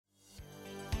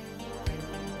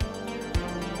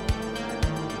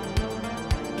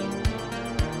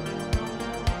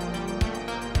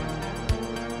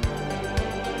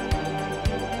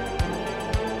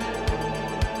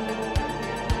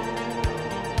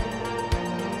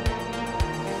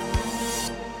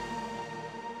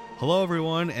Hello,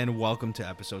 everyone, and welcome to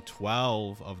episode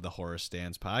 12 of the Horror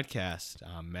Stands podcast.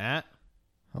 I'm Matt.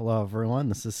 Hello, everyone.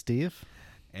 This is Steve.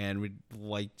 And we'd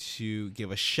like to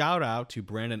give a shout out to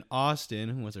Brandon Austin,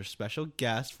 who was our special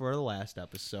guest for the last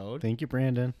episode. Thank you,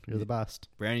 Brandon. You're the best.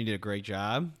 Brandon, you did a great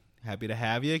job. Happy to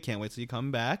have you. Can't wait till you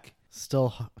come back.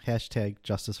 Still hashtag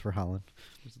justice for Holland.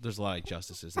 There's a lot of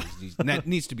justices that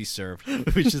needs to be served.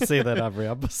 We should say that every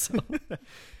episode.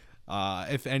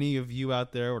 If any of you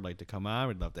out there would like to come on,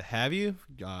 we'd love to have you.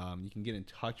 You can get in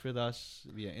touch with us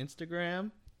via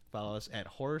Instagram. Follow us at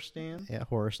Horror Stands. At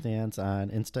Horror Stands on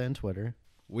Insta and Twitter.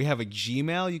 We have a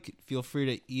Gmail. You can feel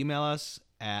free to email us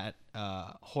at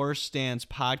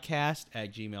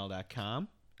horrorstandspodcast@gmail.com.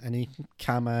 Any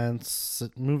comments,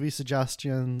 movie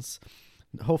suggestions?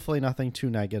 Hopefully nothing too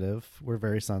negative. We're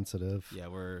very sensitive. Yeah,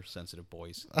 we're sensitive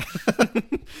boys.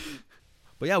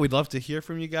 But yeah, we'd love to hear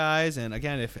from you guys. And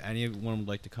again, if anyone would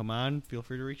like to come on, feel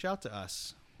free to reach out to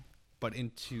us. But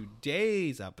in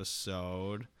today's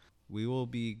episode, we will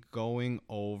be going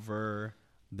over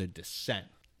The Descent.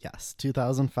 Yes,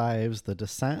 2005's The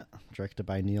Descent, directed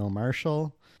by Neil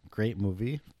Marshall. Great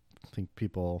movie. I think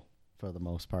people, for the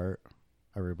most part,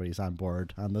 everybody's on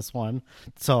board on this one.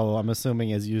 So I'm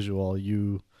assuming, as usual,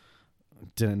 you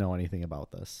didn't know anything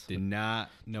about this. Did not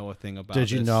know a thing about this.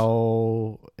 Did you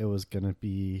know it was going to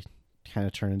be kind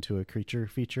of turned into a creature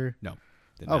feature? No.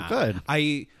 Oh, good.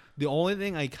 The only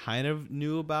thing I kind of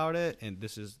knew about it, and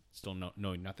this is still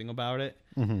knowing nothing about it,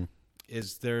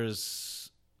 is there's,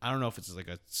 I don't know if it's like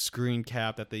a screen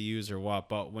cap that they use or what,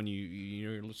 but when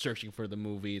you're searching for the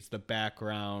movie, it's the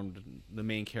background, the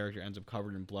main character ends up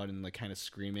covered in blood and like kind of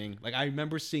screaming. Like I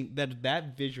remember seeing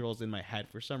that visual's in my head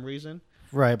for some reason.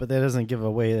 Right, but that doesn't give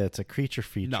away that it's a creature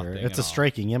feature. Nothing it's a at all.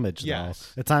 striking image,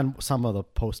 Yes. though. It's on some of the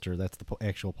poster. That's the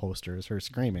actual poster. Is her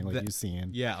screaming like you've seen.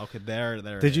 Yeah, okay, there.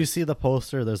 Did you see the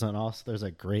poster? There's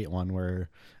a great one where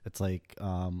it's like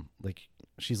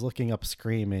she's looking up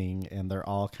screaming, and they're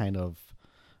all kind of,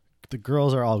 the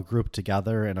girls are all grouped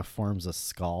together and it forms a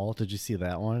skull. Did you see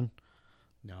that one?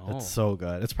 No. It's so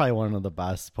good. It's probably one of the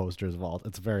best posters of all.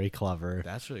 It's very clever.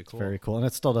 That's really cool. It's very cool. And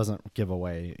it still doesn't give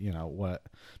away, what,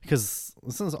 because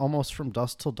this is almost from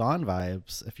Dusk Till Dawn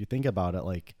vibes. If you think about it,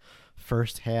 like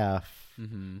first half,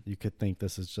 you could think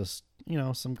this is just,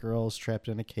 some girls trapped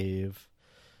in a cave.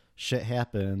 Shit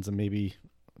happens. And maybe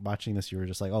watching this, you were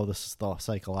just like, oh, this is the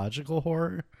psychological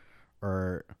horror.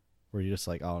 Or were you just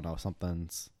like, oh no,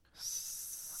 something's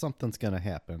going to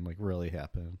happen, like really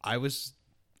happen.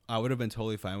 I would have been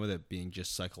totally fine with it being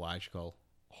just psychological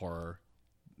horror.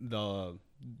 The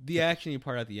action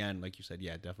part at the end, like you said,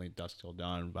 yeah, definitely Dusk Till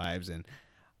Dawn vibes, and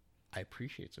I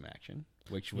appreciate some action,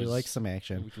 which was, we like some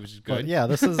action, which was good. But yeah,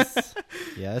 this is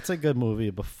it's a good movie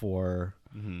before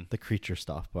the creature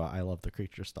stuff. But I love the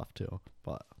creature stuff too.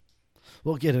 But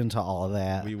we'll get into all of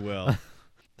that. We will.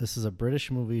 This is a British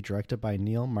movie directed by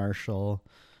Neil Marshall.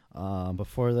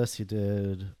 Before this, he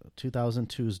did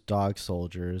 2002's Dog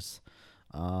Soldiers,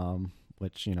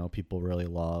 which, people really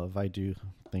love. I do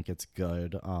think it's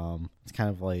good. It's kind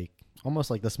of like, almost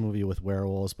like this movie with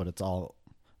werewolves, but it's all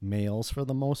males for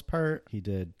the most part. He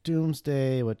did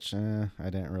Doomsday, which I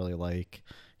didn't really like.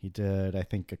 He did, I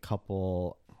think, a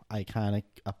couple iconic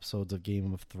episodes of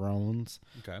Game of Thrones.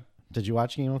 Okay. Did you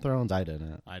watch Game of Thrones? I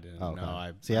didn't. I didn't. Okay. No,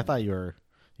 I thought you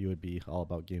would be all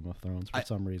about Game of Thrones for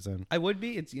some reason. I would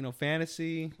be. It's,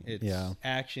 fantasy. It's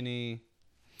actiony.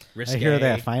 Risque. I hear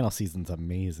that final season's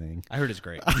amazing. I heard it's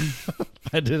great.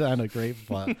 I did on a great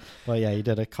but yeah, he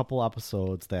did a couple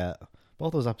episodes that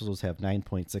both those episodes have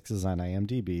 9.6s on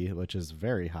IMDb, which is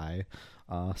very high.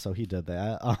 So he did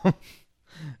that.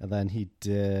 And then he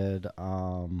did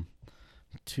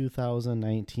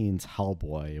 2019's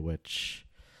Hellboy, which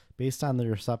based on the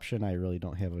reception, I really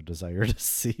don't have a desire to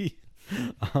see.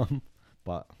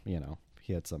 But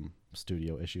he had some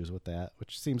studio issues with that,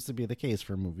 which seems to be the case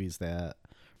for movies that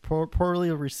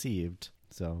poorly received.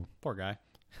 So Poor guy.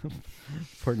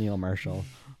 Poor Neil Marshall.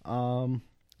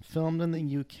 Filmed in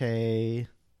the UK,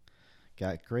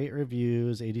 got great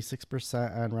reviews,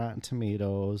 86% on Rotten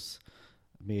Tomatoes,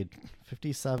 made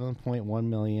 $57.1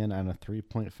 million on a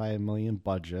 $3.5 million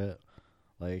budget.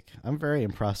 Like, I'm very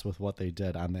impressed with what they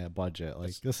did on that budget.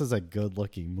 Like, this is a good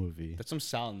looking movie. That's some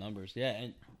solid numbers. Yeah,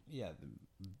 and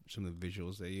some of the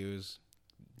visuals they use,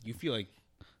 you feel like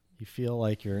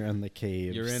you're in the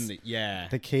caves.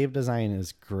 The cave design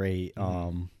is great.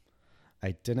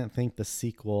 I didn't think the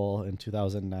sequel in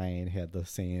 2009 had the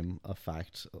same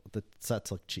effect. The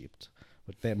sets look cheap,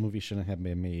 but that movie shouldn't have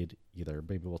been made either.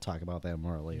 Maybe we'll talk about that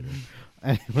more later.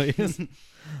 Anyways,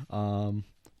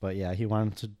 but yeah, he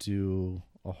wanted to do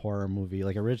a horror movie.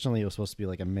 Like originally it was supposed to be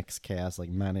like a mixed cast, like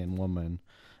men and women,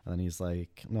 And then he's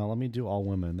like, no, let me do all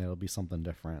women. That'll be something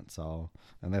different. So,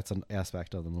 and that's an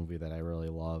aspect of the movie that I really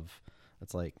love.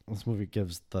 It's like this movie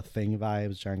gives The Thing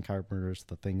vibes, John Carpenter's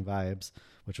The Thing vibes,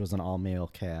 which was an all-male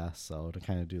cast. So to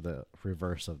kind of do the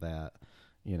reverse of that,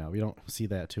 we don't see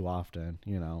that too often,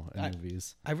 in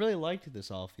movies. I really liked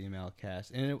this all-female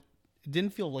cast, and it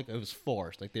didn't feel like it was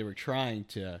forced. Like they were trying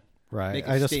to make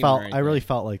a statement. I really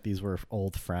felt like these were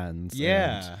old friends.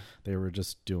 Yeah. And they were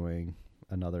just doing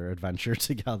another adventure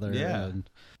together. Yeah. And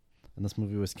this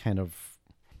movie was kind of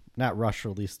not rush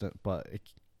released, but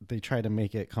they tried to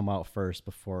make it come out first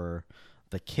before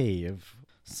The Cave.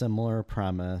 Similar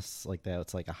premise like that.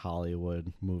 It's like a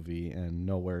Hollywood movie and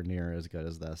nowhere near as good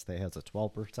as this. They has a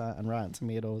 12% on Rotten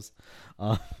Tomatoes.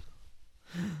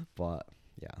 But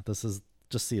yeah, this is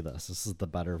the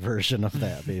better version of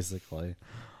that basically.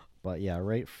 But yeah,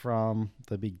 right from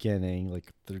the beginning,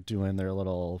 like they're doing their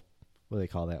little, what do they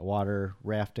call that, water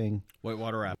rafting?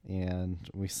 Whitewater raft. And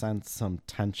we sense some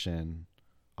tension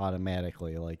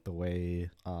automatically, like the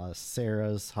way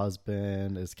Sarah's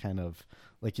husband is kind of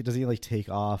like, does he like take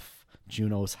off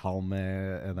Juno's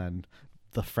helmet, and then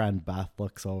the friend Beth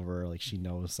looks over like she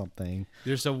knows something.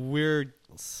 There's a weird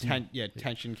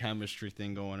tension chemistry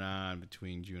thing going on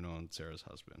between Juno and Sarah's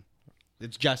husband.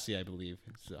 It's Jesse, I believe.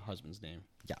 It's the husband's name.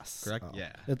 Yes. Correct?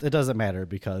 Yeah. It doesn't matter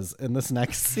because in this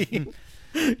next scene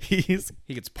he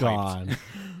gets gone.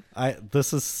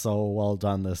 This is so well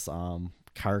done, this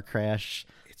car crash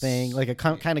thing. Like it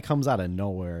kind of comes out of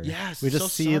nowhere. Yes. We just so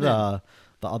see sudden.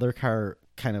 the other car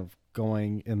kind of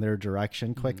going in their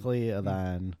direction quickly, and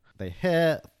then they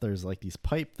hit. There's like these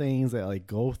pipe things that like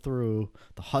go through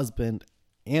the husband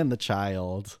and the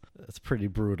child. It's pretty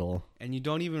brutal. And you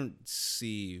don't even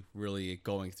see really it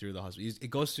going through the husband.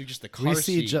 It goes through just the car we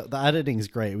seat. see the editing's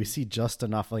great. We see just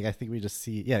enough. Like I think we just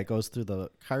see, it goes through the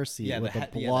car seat with the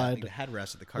blood. The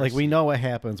headrest of the car like seat. we know what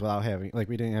happens without having, like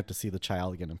we didn't have to see the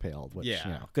child get impaled, which,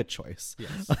 good choice.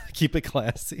 Yes. Keep it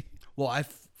classy. Well,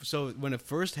 so when it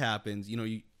first happens,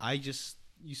 you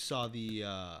saw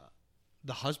the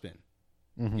husband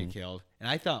get killed, and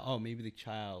I thought, oh, maybe the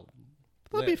child.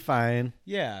 That'll be fine.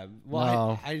 Yeah.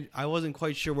 Well, No. I wasn't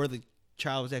quite sure where the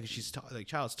child was at, because the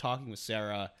child's talking with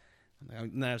Sarah,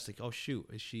 and then I was like, oh shoot,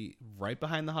 is she right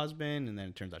behind the husband? And then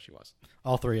it turns out she was.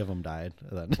 All three of them died.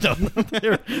 And then,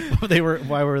 they were.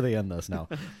 Why were they in this? No,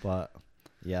 but.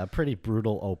 Yeah, pretty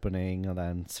brutal opening. And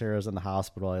then Sarah's in the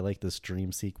hospital. I like this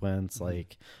dream sequence. Mm-hmm.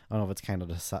 Like, I don't know if it's kind of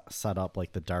to set up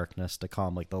like the darkness to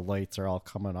come. Like the lights are all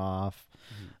coming off.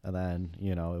 Mm-hmm. And then,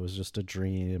 it was just a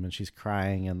dream. And she's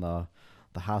crying in the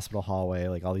hospital hallway.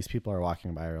 Like all these people are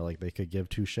walking by her. Like they could give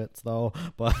two shits though.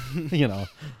 But,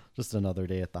 just another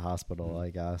day at the hospital, mm-hmm. I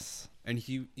guess. And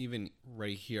he even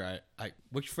right here,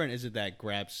 which friend is it that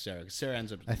grabs Sarah? Sarah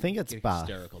ends up, I think it's Beth.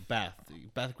 Hysterical.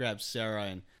 Beth grabs Sarah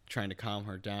and trying to calm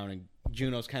her down, and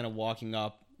Juno's kind of walking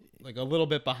up like a little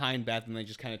bit behind Beth, and then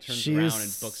just kind of turns around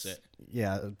and books it.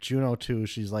 Yeah, Juno too.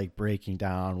 She's like breaking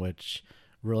down, which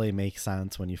really makes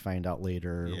sense when you find out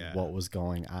later what was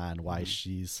going on, why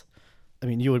she's. I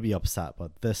mean, you would be upset,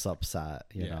 but this upset,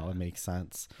 it makes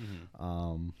sense.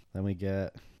 Mm-hmm. Then we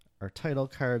get our title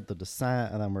card, The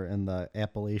Descent, and then we're in the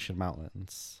Appalachian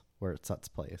Mountains where it sets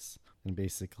place. And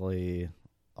basically,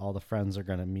 all the friends are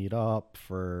going to meet up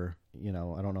for, I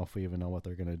don't know if we even know what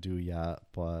they're going to do yet,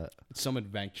 but... Some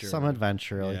adventure.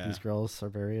 Like, these girls are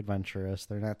very adventurous.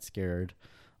 They're not scared.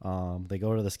 They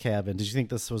go to this cabin. Did you think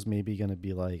this was maybe going to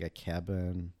be like a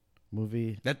cabin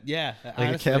movie? Like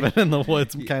honestly, a cabin in the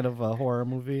woods kind of a horror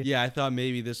movie? Yeah, I thought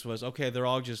maybe this was, okay, they're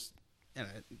all just...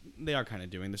 they are kind of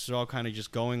doing this. They're all kind of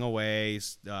just going away.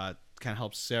 Kind of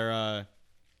helps Sarah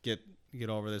get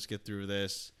over this, get through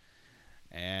this,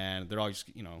 and they're all just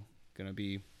going to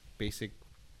be basic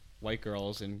white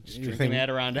girls and just drinking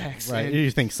Adirondacks. Right? You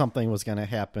think something was going to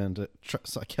happen to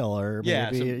a killer?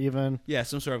 Maybe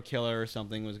some sort of killer or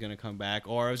something was going to come back,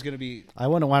 or it was going to be. I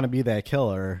wouldn't want to be that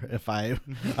killer if I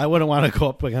wouldn't want to go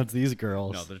up against these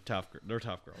girls. No, they're tough. They're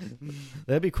tough girls.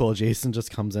 That'd be cool. Jason just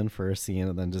comes in for a scene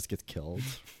and then just gets killed.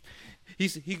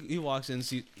 He walks in,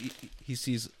 he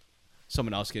sees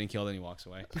someone else getting killed, and he walks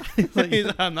away.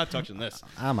 I'm not touching this.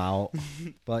 I'm out.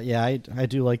 But yeah, I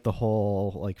do like the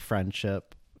whole like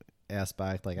friendship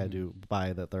aspect. Like I do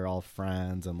buy that they're all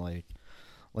friends, and like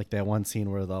that one scene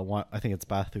where I think it's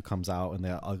Beth who comes out in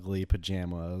the ugly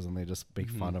pajamas, and they just make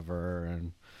fun of her,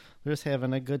 and they're just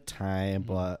having a good time.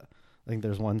 Mm-hmm. But I think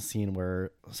there's one scene where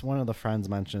one of the friends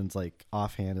mentions like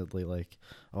offhandedly like,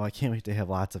 oh, I can't wait to have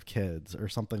lots of kids or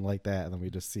something like that, and then we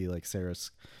just see like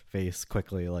Sarah's face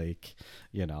quickly like,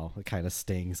 it kind of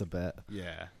stings a bit.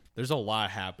 Yeah, there's a lot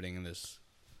happening in this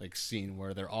like scene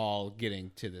where they're all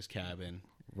getting to this cabin.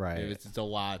 Right. It's a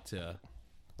lot to.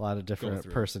 A lot of different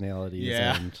personalities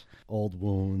Yeah. and old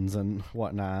wounds and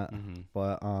whatnot.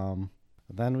 But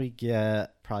then we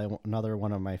get probably another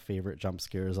one of my favorite jump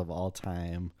scares of all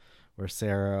time, where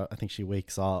Sarah, I think she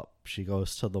wakes up, she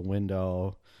goes to the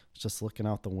window, just looking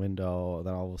out the window,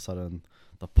 then all of a sudden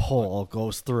the pole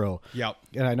goes through. Yep.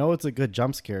 And I know it's a good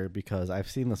jump scare because I've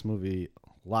seen this movie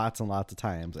lots and lots of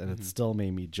times, and it still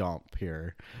made me jump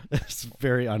here. It's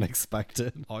very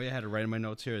unexpected. All you had to write in my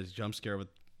notes here is jump scare with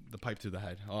the pipe through the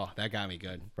head. Oh, that got me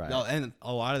good. Right. No, and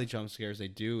a lot of the jump scares they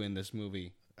do in this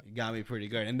movie got me pretty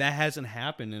good. And that hasn't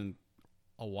happened in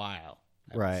a while.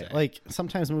 I would Right. say. Like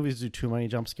sometimes movies do too many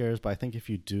jump scares, but I think if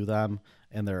you do them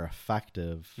and they're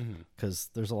effective, because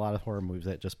there's a lot of horror movies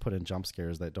that just put in jump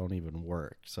scares that don't even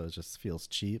work. So it just feels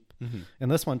cheap.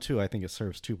 And this one too, I think it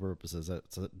serves two purposes.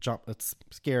 It's a jump. It's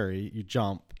scary. You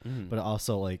jump, but it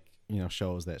also like,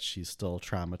 shows that she's still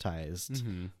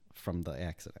traumatized from the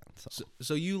accident.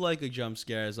 So you like a jump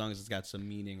scare as long as it's got some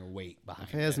meaning or weight behind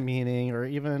it. If it has meaning, or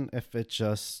even if it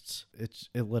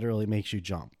literally makes you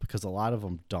jump, because a lot of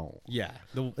them don't. Yeah.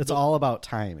 It's all about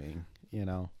timing,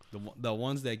 The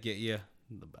ones that get you,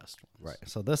 the best ones. Right.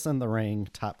 So this and The Ring,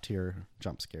 top tier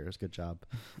jump scares. Good job.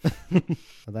 And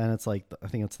then it's like, I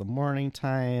think it's the morning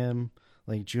time.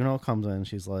 Like Juno comes in,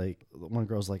 she's like, one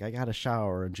girl's like, I got a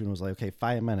shower, and Juno's like, okay,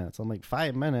 5 minutes. I'm like,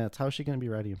 5 minutes? How's she gonna be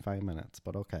ready in 5 minutes?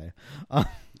 But okay.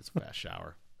 It's a fast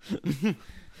shower.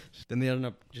 Then they end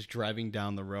up just driving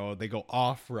down the road. They go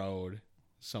off road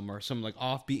somewhere, some like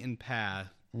off beaten path.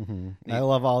 I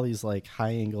love all these like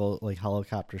high angle like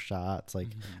helicopter shots. Like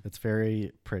it's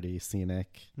very pretty,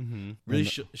 scenic. Really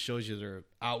shows you they're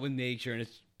out with nature, and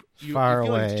it's far you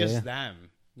feel away. like it's just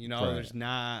them. Right. There's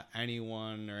not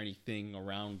anyone or anything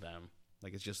around them.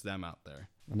 Like it's just them out there.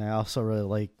 And I also really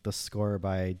like the score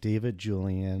by David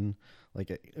Julian.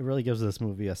 Like it really gives this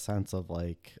movie a sense of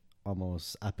like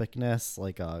almost epicness,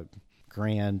 like a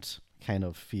grand kind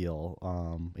of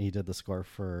feel. He did the score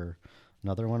for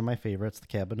another one of my favorites, The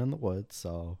Cabin in the Woods.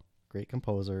 So great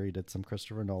composer. He did some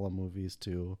Christopher Nolan movies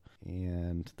too.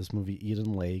 And this movie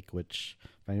Eden Lake, which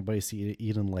if anybody see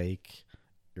Eden Lake,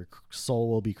 your soul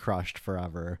will be crushed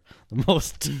forever. The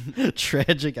most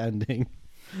tragic ending.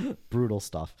 Brutal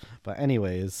stuff. But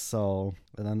anyways, and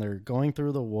then they're going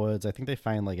through the woods. I think they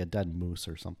find like a dead moose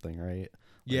or something, right?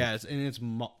 Yeah, it's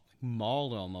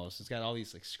mauled almost. It's got all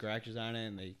these like scratches on it,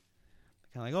 and they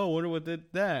kind of like, oh, I wonder what did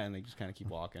that, and they just kind of keep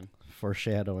walking.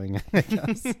 Foreshadowing, I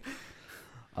guess.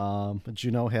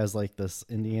 Juno has like this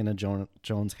Indiana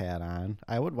Jones hat on.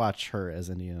 I would watch her as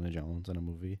Indiana Jones in a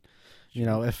movie.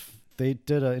 If they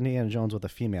did an Indiana Jones with a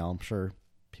female, I'm sure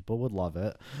people would love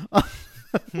it.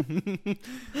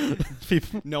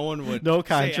 No one would. No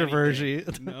controversy.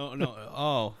 No.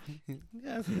 Oh,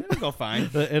 yeah, it'll go fine.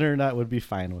 The internet would be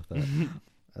fine with it.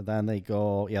 And then they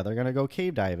go, they're gonna go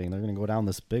cave diving. They're gonna go down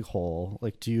this big hole.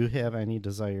 Like, do you have any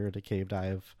desire to cave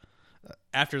dive?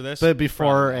 After this, But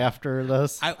before or after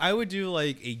this, I would do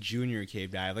like a junior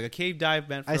cave dive, like a cave dive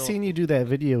meant for. I seen you do that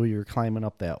video where you were climbing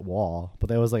up that wall, but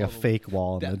that was like a fake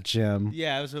wall in the gym.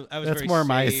 Yeah, I was. That's very more safe.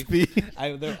 my speed.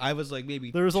 I was like maybe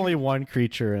There was only one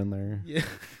creature in there. Yeah.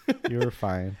 You were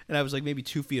fine. And I was like maybe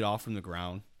 2 feet off from the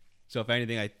ground. So if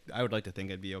anything, I would like to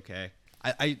think I'd be okay.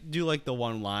 I do like the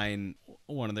one line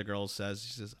one of the girls says.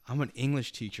 She says, "I'm an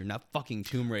English teacher, not fucking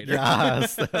Tomb Raider."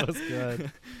 Yes, that was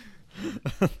good.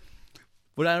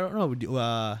 But I don't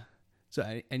know.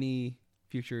 So any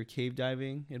future cave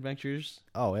diving adventures?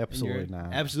 Oh, absolutely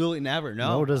not. Absolutely never.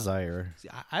 No desire. See,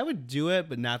 I would do it,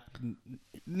 but not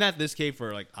this cave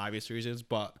for like obvious reasons,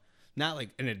 but not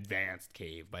like an advanced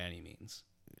cave by any means.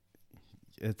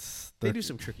 They do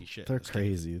some tricky shit. They're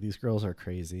crazy. These girls are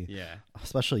crazy. Yeah.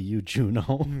 Especially you,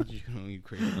 Juno. You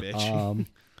crazy bitch.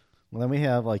 Well, then we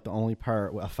have like the only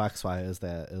part effects wise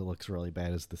that it looks really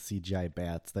bad is the CGI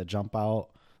bats that jump out.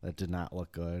 That did not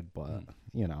look good, but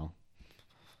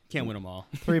Can't win them all.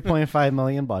 3.5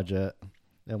 million budget.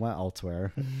 It went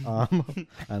elsewhere on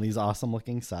these awesome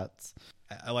looking sets.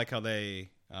 I like how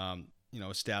they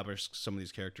established some of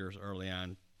these characters early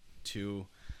on too.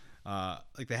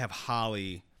 Like they have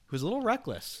Holly, who's a little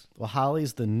reckless. Well,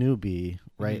 Holly's the newbie,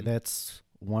 right? That's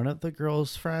one of the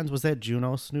girls' friends. Was that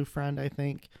Juno's new friend, I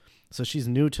think? So she's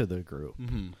new to the group.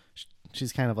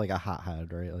 She's kind of like a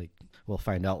hothead, right? Like we'll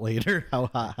find out later how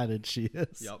hot-headed she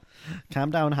is. Yep.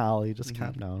 Calm down, Holly. Just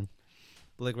calm down.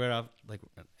 But like right off,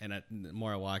 the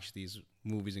more I watch these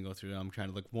movies and go through them, I'm trying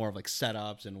to look more of like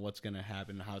setups and what's going to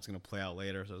happen and how it's going to play out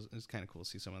later. So it's kind of cool to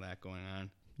see some of that going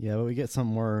on. Yeah, but we get some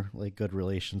more like good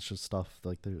relationship stuff.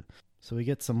 So we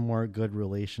get some more good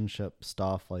relationship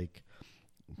stuff. Like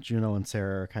Juno and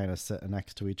Sarah are kind of sitting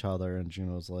next to each other, and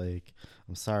Juno's like,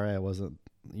 I'm sorry I wasn't,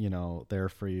 there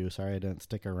for you. Sorry I didn't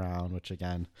stick around, which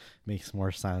again makes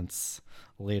more sense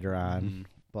later on. Mm-hmm.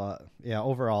 But yeah,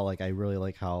 overall, like I really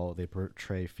like how they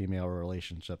portray female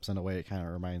relationships in a way. It kind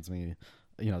of reminds me,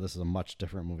 this is a much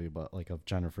different movie, but like of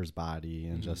Jennifer's Body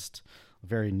and just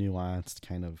very nuanced,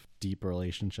 kind of deep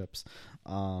relationships.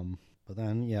 But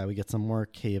then, yeah, we get some more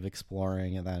cave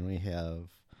exploring, and then we have,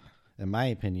 in my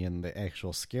opinion, the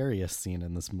actual scariest scene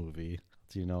in this movie.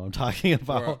 Do you know what I'm talking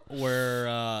about?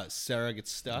 Where Sarah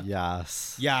gets stuck?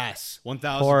 Yes. Yes,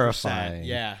 1000%. Horrifying.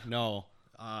 Yeah, no.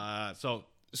 So,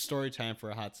 story time for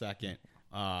a hot second.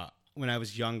 When I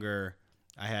was younger,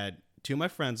 I had two of my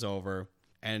friends over,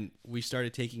 and we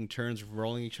started taking turns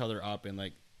rolling each other up in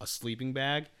like a sleeping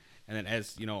bag. And then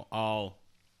as, all,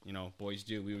 boys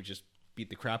do, we would just beat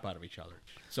the crap out of each other.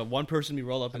 So one person we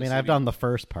roll up in I've done the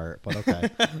first part, but okay.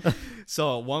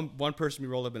 So one person we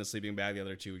rolled up in a sleeping bag, the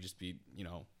other two would just be,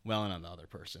 welling on the other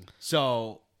person.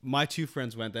 So my two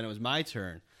friends went, then it was my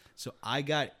turn. So I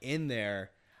got in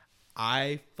there.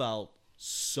 I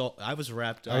was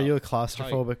wrapped up. Are you a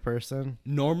claustrophobic person?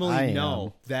 Normally,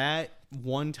 no. That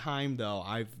one time though,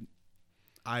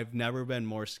 I've never been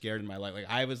more scared in my life. Like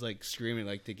I was like screaming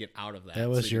like to get out of that. That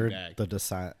was bag. The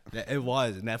descent. It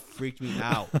was, and that freaked me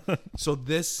out. So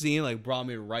this scene like brought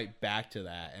me right back to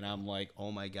that, and I'm like,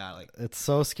 oh my god, like it's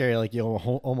so scary. Like you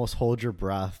almost hold your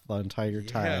breath the entire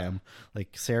time. Like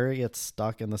Sarah gets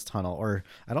stuck in this tunnel, or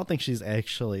I don't think she's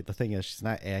actually. The thing is, she's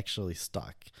not actually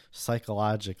stuck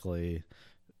psychologically.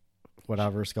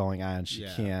 Whatever's going on, she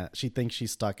can't. She thinks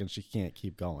she's stuck and she can't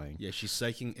keep going. Yeah, she's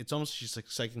psyching. It's almost she's like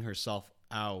psyching herself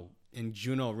out, and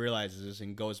Juno realizes this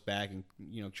and goes back and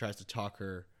tries to talk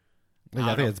her.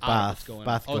 I think it's Beth.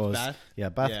 Beth goes. Beth? Yeah,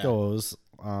 Beth goes.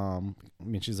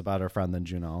 She's a better friend than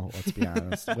Juno. Let's be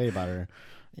honest, way better.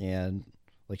 And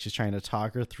like she's trying to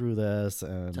talk her through this,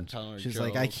 and she's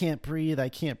like, I can't breathe,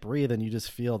 and you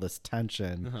just feel this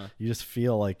tension. You just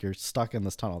feel like you're stuck in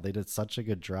this tunnel. They did such a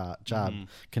good job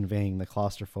conveying the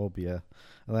claustrophobia,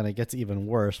 and then it gets even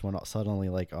worse when suddenly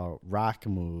like a rock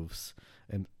moves,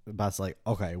 and Beth's like,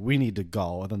 okay, we need to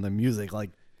go, and then the music like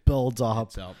builds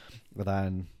up, and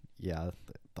then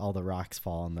all the rocks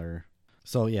fall in there.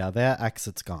 So yeah, that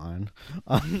exit's gone,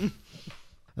 and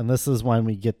this is when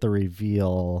we get the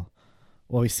reveal.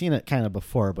 Well, we've seen it kind of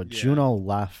before, but Juno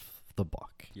left the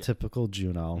book. Yeah. Typical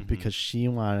Juno, because she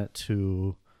wanted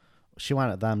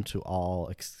them to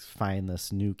all find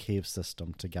this new cave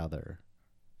system together,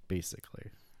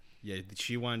 basically. Yeah,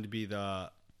 she wanted to be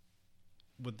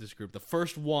with this group, the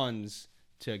first ones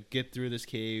to get through this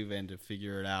cave and to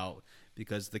figure it out.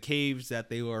 Because the caves that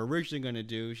they were originally going to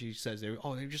do, she says, they're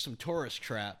just some tourist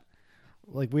trap.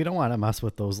 Like, we don't want to mess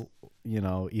with those,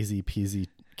 easy peasy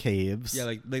caves. Yeah,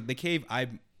 like the cave I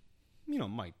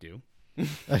might do.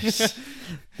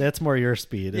 That's more your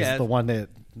speed. Is the one that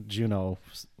Juno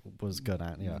was good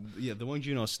at. Yeah, the one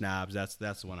Juno snobs, that's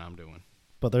the one I'm doing.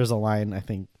 But there's a line I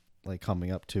think like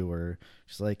coming up to where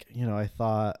she's like, I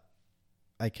thought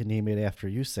I could name it after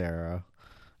you, Sarah.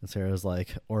 And Sarah's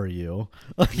like, or you.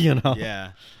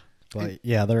 Yeah. But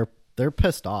yeah, they're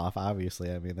pissed off,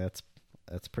 obviously. I mean, that's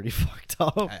pretty fucked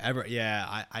up.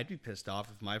 I'd be pissed off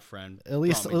if my friend. At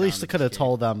least I could have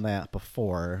told them that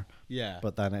before. Yeah.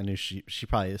 But then I knew she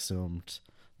probably assumed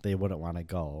they wouldn't want to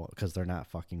go because they're not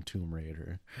fucking Tomb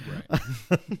Raider.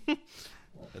 Right.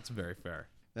 That's very fair.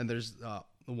 And there's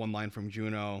one line from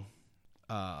Juno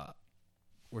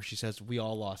where she says, "We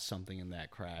all lost something in that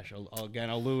crash." Again,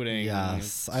 alluding.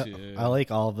 Yes, I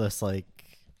like all this like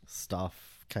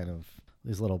stuff, kind of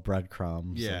these little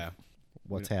breadcrumbs. Yeah.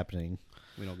 What's happening?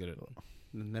 We don't get it.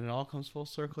 And then it all comes full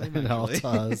circle. It all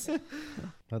does.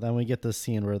 But then we get this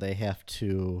scene where they have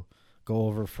to go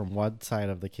over from one side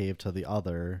of the cave to the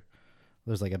other.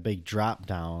 There's like a big drop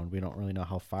down. We don't really know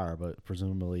how far, but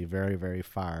presumably very, very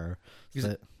far.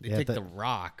 They take the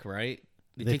rock, right?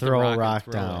 They throw a rock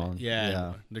down.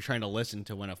 Yeah. They're trying to listen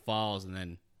to when it falls, and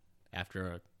then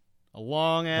after a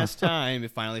long ass time,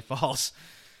 it finally falls.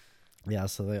 Yeah,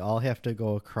 so they all have to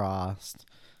go across.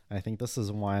 I think this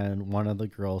is when one of the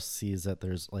girls sees that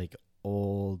there's like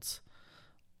old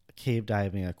cave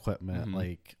diving equipment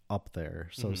like up there.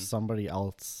 So somebody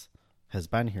else has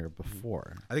been here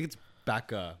before. I think it's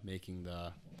Becca making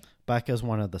Becca's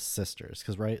one of the sisters,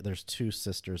 because there's two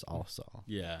sisters also.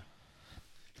 Yeah.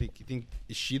 You think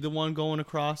is she the one going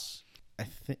across? I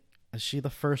think is she the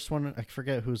first one? I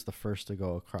forget who's the first to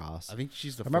go across. I think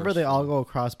she's the first. Remember they all go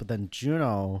across, but then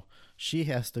Juno, she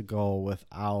has to go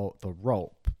without the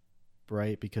rope,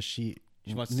 right? Because she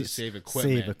wants to save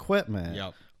equipment.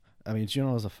 Yep. I mean,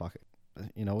 Juno is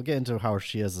we'll get into how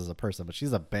she is as a person, but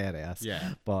she's a badass.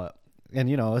 Yeah. And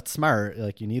it's smart.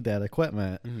 Like, you need that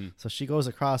equipment. Mm-hmm. So she goes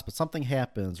across, but something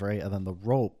happens, right? And then the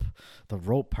rope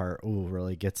part,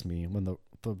 really gets me when the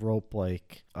rope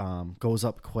goes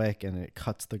up quick and it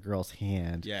cuts the girl's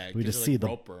hand. Yeah, we just see the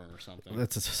rope burn or something.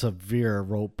 It's a severe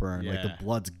rope burn. Yeah. Like, the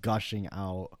blood's gushing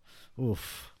out.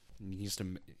 Oof. You used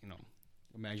to,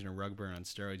 imagine a rug burn on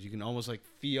steroids. You can almost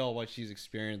feel what she's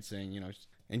experiencing.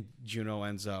 And Juno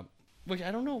ends up. Which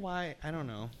I don't know why. I don't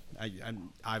know.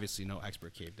 I'm obviously no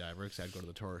expert cave diver because I'd go to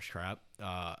the tourist trap.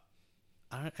 I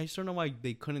just don't know why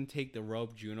they couldn't take the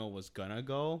rope Juno was gonna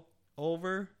go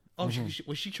over. Oh,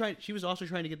 mm-hmm. She was also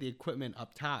trying to get the equipment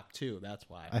up top too. That's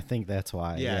why. I think that's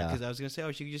why. Yeah, because I was gonna say,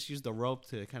 she could just use the rope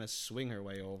to kind of swing her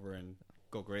way over and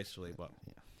go gracefully. But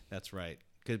that's right,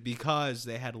 because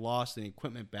they had lost an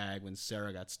equipment bag when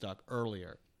Sarah got stuck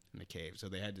earlier in the cave, so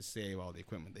they had to save all the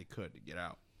equipment they could to get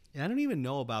out. And I don't even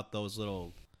know about those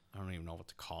little. I don't even know what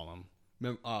to call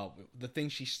them. The thing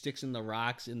she sticks in the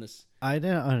rocks in this. I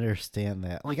didn't understand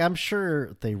that. I'm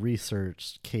sure they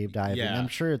researched cave diving. Yeah. I'm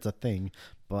sure it's a thing,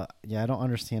 but I don't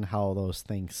understand how those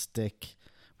things stick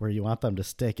where you want them to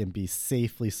stick and be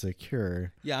safely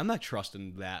secure. Yeah, I'm not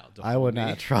trusting that. I would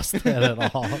not trust that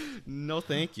at all. No,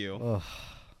 thank you. Ugh.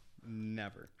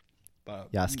 Never. But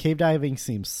yes, cave diving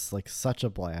seems like such a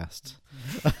blast.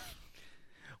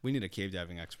 We need a cave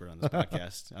diving expert on this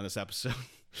podcast, on this episode.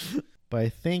 But I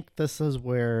think this is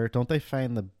where, don't they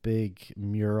find the big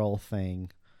mural thing?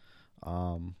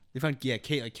 They found,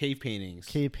 cave paintings.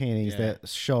 Cave paintings that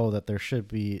show that there should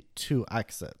be 2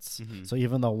 exits. Mm-hmm. So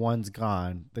even though one's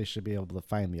gone, they should be able to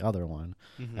find the other one.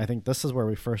 Mm-hmm. I think this is where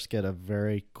we first get a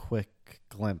very quick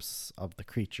glimpse of the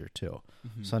creature, too.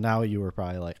 Mm-hmm. So now you were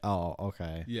probably like, oh,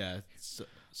 okay. Yeah,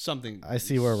 something. I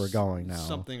see where we're going now.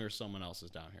 Something or someone else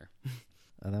is down here.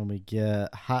 And then we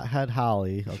get Hothead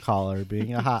Holly, I'll call her,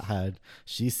 being a hothead.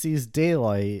 She sees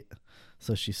daylight,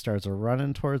 so she starts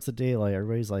running towards the daylight.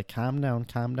 Everybody's like, calm down,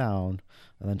 calm down.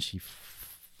 And then she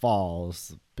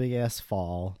falls, big-ass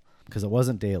fall, because it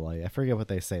wasn't daylight. I forget what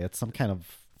they say. It's some kind of...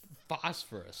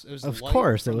 phosphorus. It was of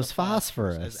course, it was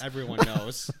phosphorus. As everyone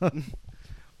knows.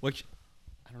 Which,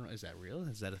 I don't know, is that real?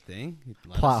 Is that a thing?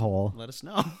 Plot hole. Let us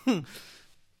know.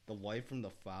 The light from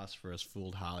the phosphorus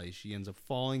fooled Holly. She ends up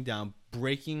falling down,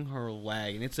 breaking her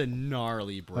leg, and it's a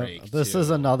gnarly break. This is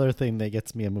another thing that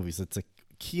gets me in movies. It's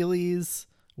Achilles.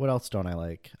 What else don't I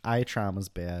like? Eye trauma's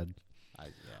bad.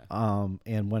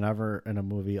 And whenever in a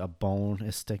movie a bone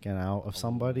is sticking out of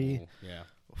somebody,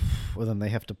 well, then they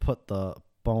have to put the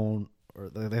bone, or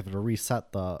they have to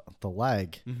reset the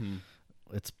leg. Mm-hmm.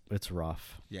 It's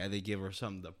rough. Yeah, they give her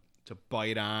something to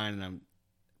bite on, and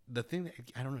the thing that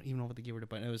I don't even know what they gave her to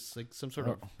bite. It was like some sort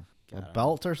of a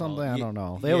belt or something. I don't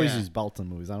know. They always use belts in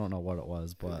movies. I don't know what it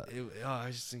was, but I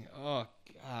was just thinking, oh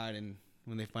god! And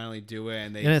when they finally do it,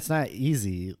 and it's not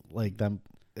easy. Like them,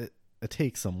 it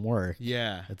takes some work.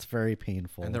 Yeah, it's very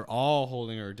painful. And they're all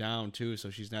holding her down too, so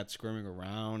she's not squirming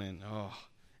around. And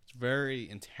it's a very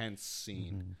intense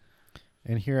scene.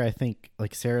 Mm-hmm. And here I think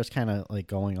Sarah's kind of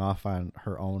going off on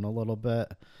her own a little bit,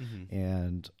 mm-hmm.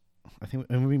 and I think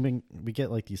we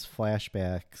get these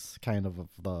flashbacks kind of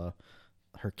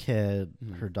her kid,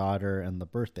 mm-hmm. her daughter, and the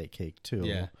birthday cake too.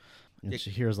 Yeah. And she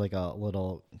hears a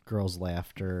little girl's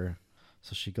laughter.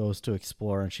 So she goes to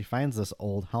explore, and she finds this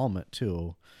old helmet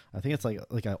too. I think it's like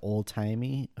an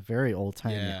a very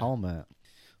old-timey helmet.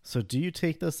 So do you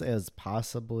take this as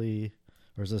possibly,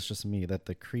 or is this just me, that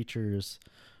the creatures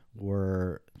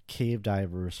were cave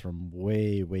divers from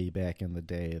way, way back in the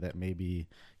day that maybe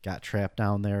got trapped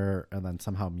down there and then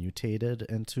somehow mutated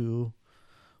into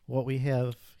what we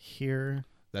have here?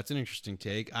 That's an interesting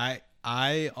take. I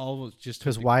always just...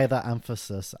 Because why the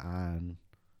emphasis on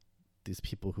these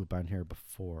people who've been here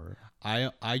before?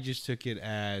 I just took it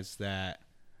as that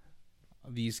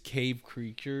these cave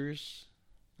creatures,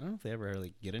 I don't know if they ever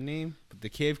really get a name, but the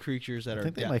cave creatures that I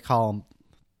think they might call them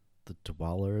the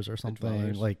dwellers or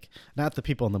something. Not the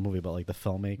people in the movie, but the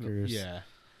filmmakers. Yeah.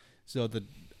 So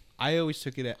I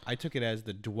took it as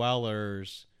the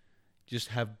dwellers just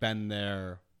have been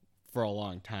there for a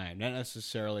long time. Not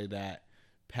necessarily that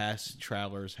past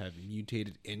travelers have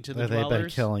mutated into the dwellers. They've been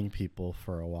killing people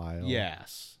for a while.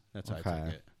 Yes. That's how I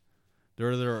took it.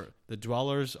 The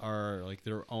dwellers are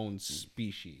their own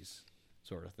species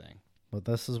sort of thing. But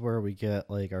this is where we get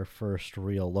our first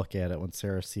real look at it when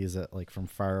Sarah sees it from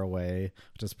far away,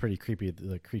 which is pretty creepy.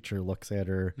 The creature looks at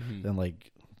her mm-hmm. and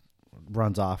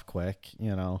runs off quick,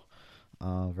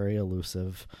 very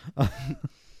elusive.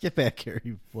 Get back here,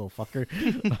 you little fucker.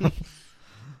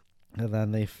 And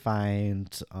then they find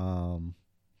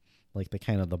the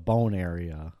kind of the bone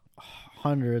area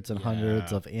hundreds and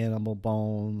hundreds of animal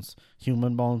bones,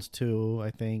 human bones too,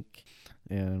 I think.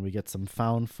 And we get some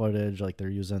found footage, like they're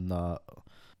using the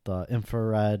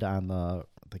infrared on the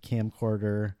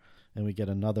camcorder, and we get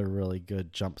another really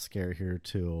good jump scare here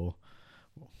too,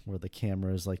 where the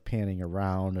camera is like panning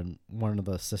around, and one of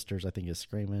the sisters, I think, is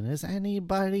screaming, "Is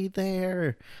anybody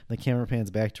there?" The camera pans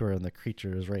back to her, and the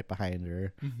creature is right behind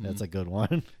her. Mm-hmm. That's a good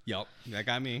one. Yep, that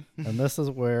got me. And this is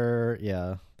where,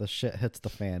 the shit hits the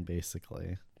fan,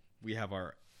 basically. We have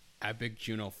our epic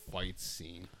Juno fight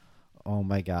scene. Oh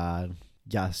my god.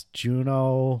 Yes,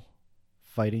 Juno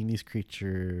fighting these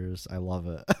creatures. I love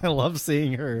it. I love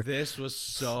seeing her. This was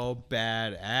so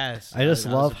badass. I just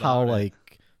love how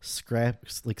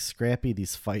scrappy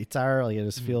these fights are. Like, it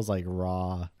just feels like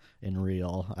raw and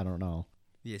real. I don't know.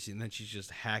 Yes, and then she's just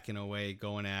hacking away,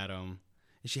 going at him.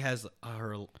 And she has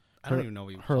her I don't even know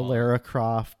what you her call Lara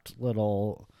Croft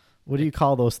little. What do you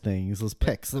call those things? Those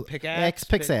picks. The pickaxe?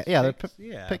 Yeah, they're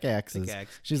pickaxes.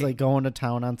 She's like going to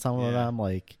town on some of them,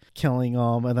 like killing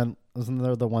them. And then isn't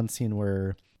there the one scene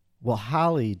where,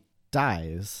 Holly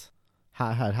dies?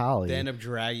 Hothead Holly. They end up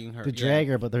dragging her. They drag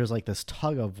her, but there's like this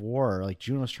tug of war. Like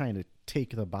Juno's trying to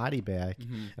take the body back.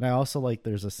 Mm-hmm. And I also like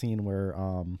there's a scene where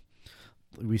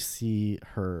we see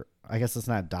her. I guess it's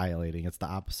not dilating. It's the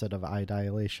opposite of eye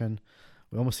dilation.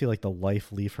 We almost see like the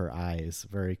life leave her eyes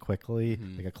very quickly,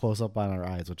 like a close up on her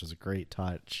eyes, which is a great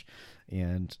touch.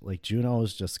 And like Juno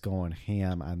is just going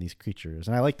ham on these creatures,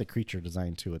 and I like the creature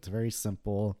design too. It's very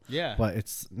simple, but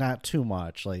it's not too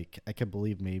much. Like I could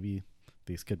believe maybe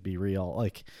these could be real.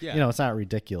 Like it's not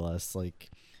ridiculous. Like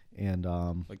and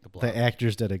like the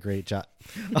actors did a great job.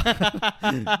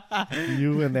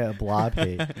 You and that blob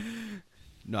hate.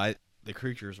 No, the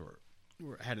creatures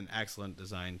had an excellent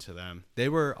design to them. They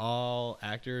were all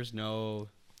actors, no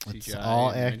CGI. It's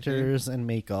all actors and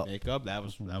makeup. That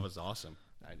was awesome.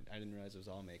 I didn't realize it was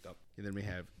all makeup. And then we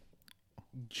have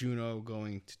Juno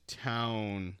going to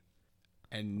town,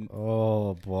 and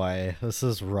oh boy, this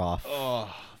is rough.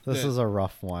 This is a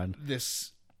rough one.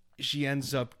 She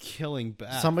ends up killing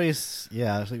Beth.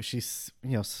 She's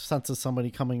senses somebody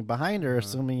coming behind her,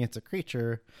 assuming it's a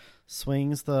creature,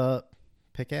 swings the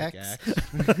pickaxe,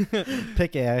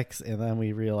 and then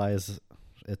we realize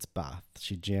it's Beth.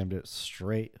 She jammed it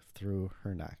straight through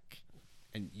her neck,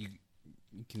 and you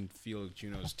can feel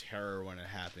Juno's terror when it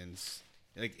happens.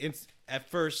 Like it's at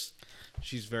first,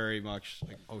 she's very much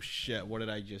like, "Oh shit, what did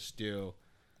I just do?"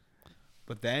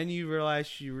 But then you realize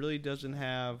she really doesn't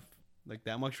have like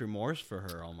that much remorse for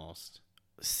her. Almost.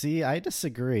 See, I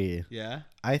disagree. Yeah,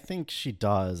 I think she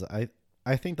does.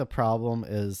 I think the problem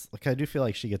is, like, I do feel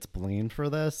like she gets blamed for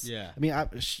this. Yeah. I mean,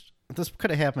 this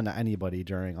could have happened to anybody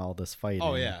during all this fighting.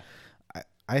 Oh, yeah.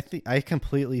 I think I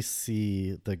completely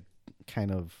see the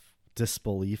kind of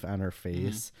disbelief on her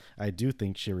face. Mm-hmm. I do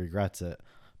think she regrets it,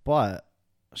 but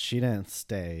she didn't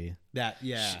stay. I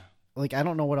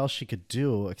don't know what else she could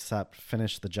do except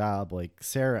finish the job like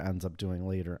Sarah ends up doing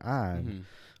later on. Mm-hmm.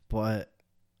 But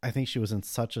I think she was in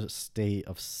such a state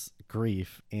of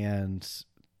grief and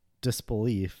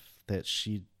disbelief that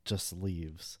she just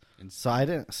leaves. So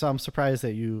I'm surprised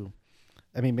that you.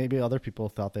 I mean, maybe other people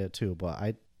thought that too, but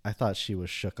I thought she was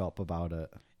shook up about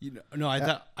it.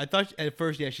 I thought at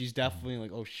first, she's definitely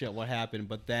like, oh shit, what happened?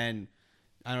 But then,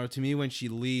 I don't know. To me, when she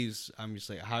leaves, I'm just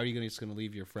like, how are you just gonna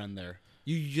leave your friend there?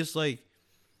 You just like,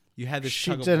 you had this.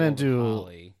 She didn't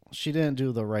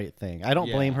do the right thing. I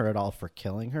don't blame her at all for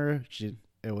killing her.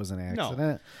 It was an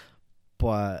accident,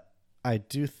 but I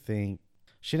do think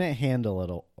she didn't handle it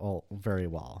all very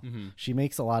well. Mm-hmm. She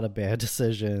makes a lot of bad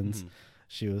decisions. Mm-hmm.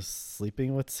 She was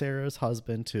sleeping with Sarah's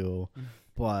husband too. Mm-hmm.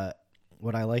 But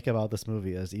what I like about this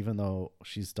movie is, even though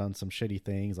she's done some shitty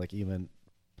things, like even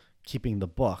keeping the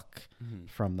book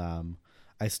from them,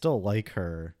 I still like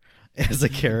her as a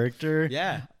character.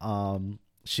 Yeah.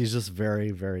 She's just very,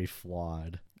 very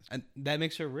flawed. And that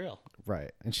makes her real.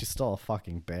 Right. And she's still a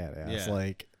fucking badass. Yeah.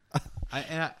 Like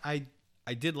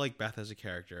I did like Beth as a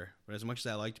character, but as much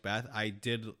as I liked Beth, I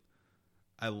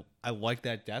liked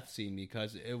that death scene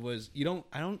because it was do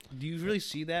you really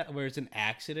see that where it's an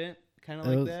accident kind of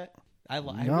like that?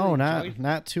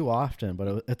 Not too often,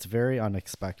 but it's very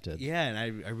unexpected. Yeah,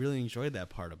 and I really enjoyed that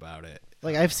part about it.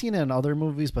 Like I've seen it in other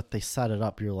movies, but they set it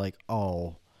up. You're like,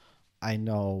 oh, I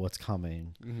know what's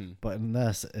coming. Mm-hmm. But in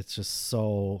this, it's just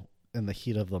so in the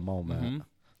heat of the moment.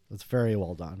 Mm-hmm. It's very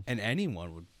well done. And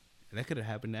that could have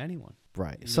happened to anyone.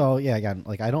 Right. Mm-hmm. So yeah, again,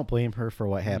 like I don't blame her for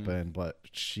what happened, but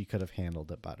she could have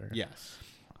handled it better. Yes.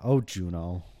 Oh,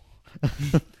 Juno.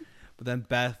 But then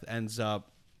Beth ends up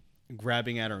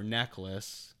grabbing at her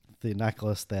necklace. The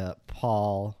necklace that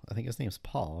Paul, I think his name's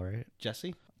Paul, right?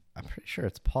 Jesse? I'm pretty sure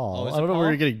it's Paul. Oh, I don't know Paul? where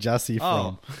you're getting Jesse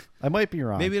Oh. from. I might be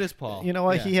wrong. Maybe it is Paul. You know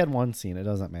what? Yeah. He had one scene. It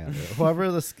doesn't matter.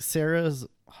 Whoever this Sarah's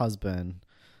husband,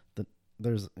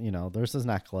 there's his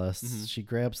necklace. Mhm. She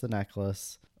grabs the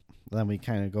necklace. Then we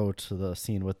kind of go to the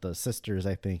scene with the sisters.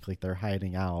 I think like they're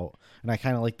hiding out, and I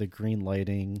kind of like the green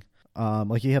lighting.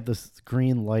 Like you have this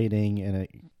green lighting and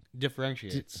it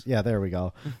differentiates. Yeah, there we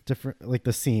go. Different like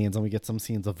the scenes, and we get some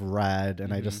scenes of red,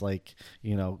 and I just like,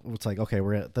 it's like, okay,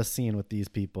 we're at the scene with these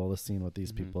people. The scene with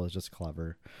these people is just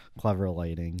clever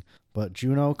lighting. But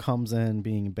Juno comes in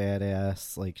being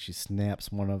badass. Like she snaps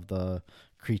one of the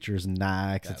creature's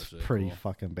necks. That It's was really pretty cool.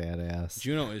 fucking badass.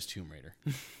 Juno is Tomb Raider.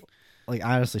 Like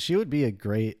honestly, she would be a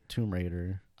great Tomb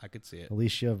Raider. I could see it.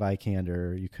 Alicia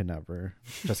Vikander, you could never.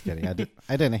 Just kidding. I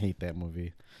didn't hate that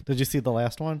movie. Did you see the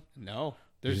last one? No.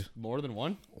 There's more than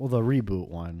one? Well, the reboot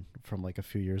one from like a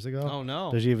few years ago. Oh,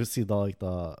 no. Did you even see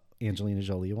the Angelina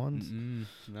Jolie ones?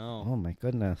 No. Oh my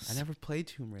goodness. I never played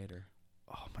Tomb Raider.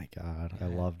 Oh my god, Yeah. I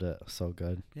loved it. So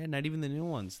good. Yeah, not even the new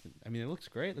ones. I mean, it looks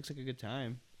great. It looks like a good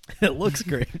time. It looks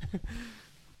great.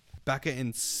 Becca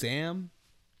and Sam,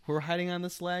 who are hiding on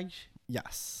this ledge.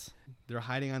 Yes. They're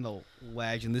hiding on the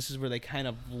ledge, and this is where they kind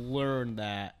of learn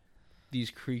that these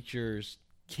creatures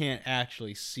can't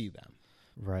actually see them.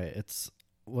 Right. It's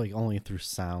like only through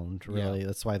sound, really. Yeah.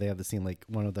 That's why they have the scene like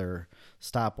one of their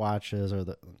stopwatches or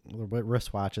the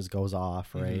wristwatches goes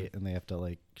off, right? And they have to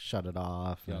like shut it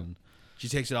off. Yep. And She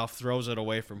takes it off, throws it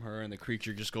away from her, and the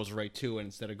creature just goes right to it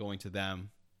instead of going to them.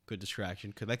 Good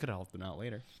distraction, because that could help them out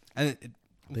later. And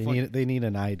they need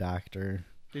an eye doctor.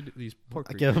 these poor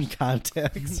creatures. Give them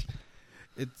contacts.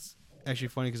 It's actually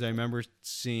funny because I remember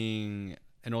seeing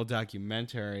an old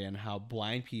documentary on how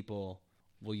blind people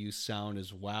will use sound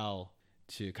as well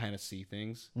to kind of see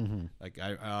things. Like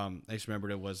I just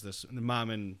remembered it was the mom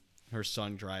and her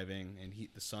son driving, and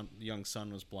the young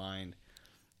son was blind,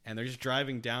 and they're just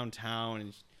driving downtown,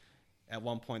 and at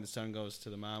one point the son goes to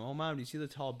the mom, "Oh mom, do you see the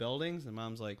tall buildings?" And the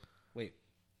mom's like, "Wait,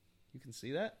 you can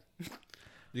see that?"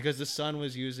 Because the son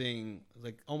was using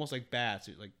like almost like bats,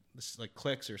 like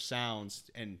clicks or sounds,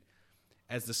 and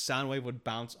as the sound wave would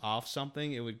bounce off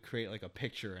something, it would create like a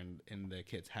picture in the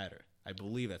kid's head. I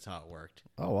believe that's how it worked.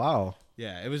 Oh wow.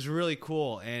 Yeah, it was really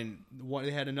cool. And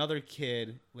they had another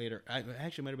kid later.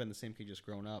 Actually, might have been the same kid, just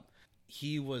grown up.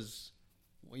 He was,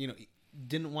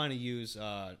 didn't want to use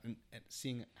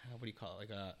seeing, what do you call it,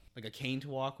 like a cane to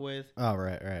walk with. Oh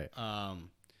right.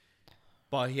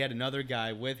 But he had another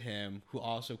guy with him who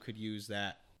also could use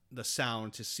the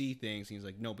sound to see things. And he's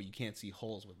like, no, but you can't see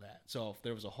holes with that. So if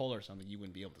there was a hole or something, you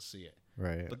wouldn't be able to see it.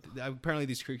 Right. But apparently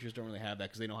these creatures don't really have that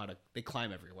because they know they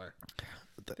climb everywhere.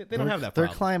 They don't have that They're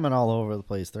problem. climbing all over the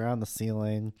place. They're on the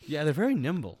ceiling. Yeah, they're very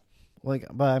nimble. But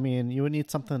I mean, you would need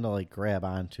something to like grab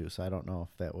onto. So I don't know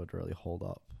if that would really hold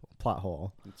up. Plot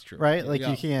hole. That's true. Right? Like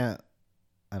Yeah. you can't.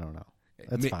 I don't know.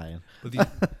 That's fine. But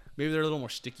maybe they're a little more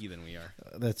sticky than we are.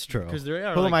 That's true. 'Cause they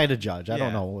are Who am like- I to judge? I don't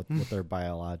Yeah. know what their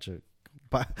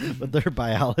what their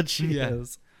biology Yeah.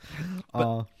 is.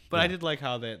 But Yeah. I did like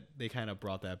how they kind of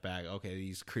brought that back. Okay,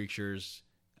 these creatures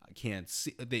can't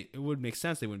see. It would make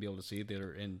sense they wouldn't be able to see.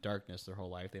 They're in darkness their whole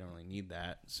life. They don't really need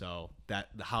that. So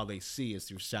how they see is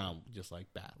through sound, just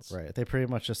like bats. Right. They pretty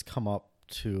much just come up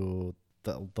to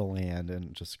the land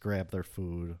and just grab their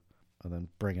food and then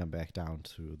bring them back down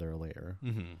to their lair.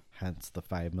 Mm-hmm. Hence the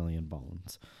 5 million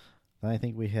bones. Then I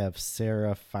think we have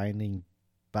Sarah finding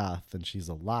Beth and she's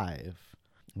alive.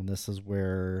 And this is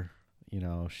where,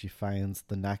 she finds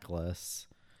the necklace.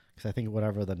 Because I think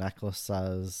whatever the necklace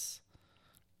says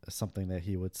is something that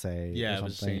he would say. Yeah, or it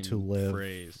was the something same to live.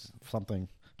 phrase. Something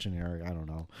generic. I don't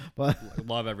know. But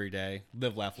Love every day.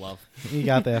 Live, laugh, love. he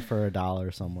got that for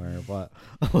 $1 somewhere. But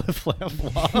live,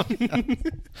 laugh,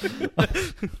 love.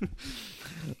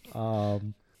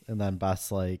 And then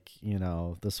Beth's like,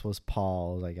 this was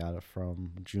Paul's. I got it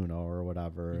from Juno or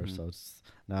whatever. Mm-hmm. So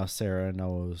now Sarah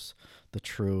knows the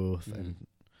truth. Mm-hmm. And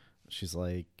she's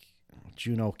like,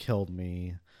 Juno killed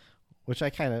me. Which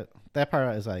that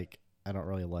part is like, I don't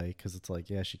really like. Because it's like,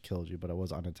 yeah, she killed you, but it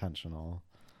was unintentional.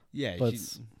 Yeah, But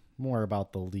it's more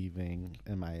about the leaving,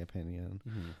 in my opinion.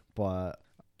 Mm-hmm. But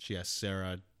she asks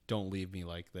Sarah, "Don't leave me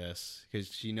like this,"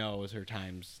 because she knows her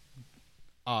time's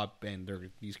up, and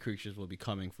these creatures will be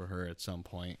coming for her at some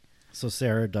point. so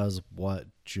Sarah does what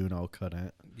Juno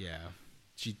couldn't. Yeah,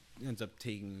 she ends up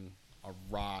taking a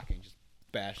rock and just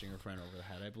bashing her friend over the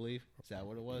head. I believe is that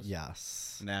what it was?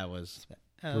 Yes. And that was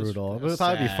Brutal. that But was I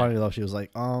thought it'd be sad. funny though if she was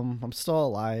like, I'm still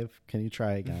alive. Can you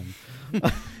try again?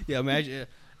 Yeah, imagine.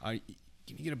 Can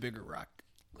you get a bigger rock,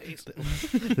 please?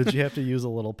 Did you have to use a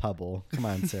little pebble? Come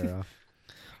on, Sarah.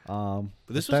 But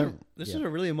this then- was a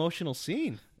really emotional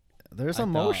scene. There's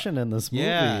emotion in this movie.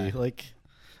 Yeah. Like,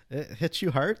 it hits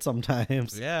you hard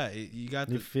sometimes. Yeah,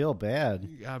 you feel bad.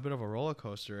 You got a bit of a roller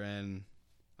coaster, and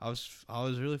I was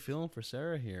really feeling for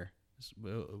Sarah here,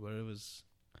 but it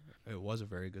was a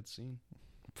very good scene.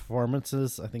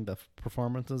 Performances, I think the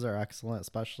performances are excellent,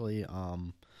 especially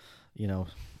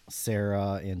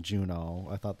Sarah and Juno.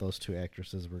 I thought those two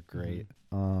actresses were great.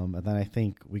 And then I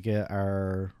think we get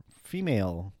our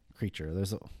female creature.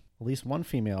 There's at least one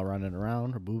female running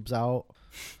around, her boobs out.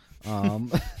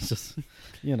 Just,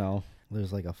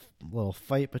 there's like a little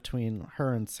fight between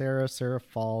her and Sarah. Sarah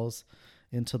falls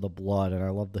into the blood, and I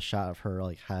love the shot of her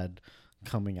like head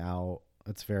coming out.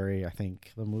 It's very, I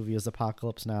think the movie is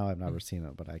Apocalypse Now. I've never seen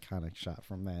it, but iconic shot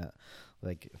from that.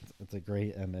 Like, it's a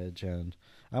great image, and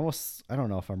I don't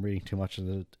know if I'm reading too much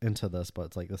into this, but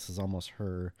it's like this is almost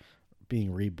her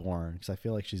being reborn, because I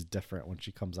feel like she's different when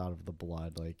she comes out of the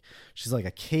blood. Like, she's like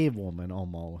a cave woman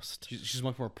almost. She's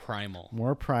much more primal.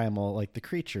 More primal, like the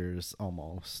creatures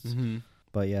almost. Mm-hmm.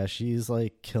 But yeah, she's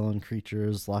like killing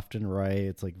creatures left and right.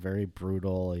 It's like very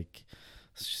brutal. Like,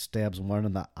 she stabs one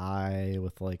in the eye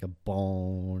with like a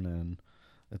bone, and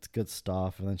it's good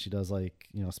stuff. And then she does like,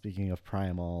 speaking of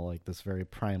primal, like this very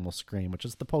primal scream, which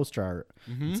is the poster art.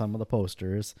 Mm-hmm. Some of the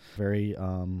posters. Very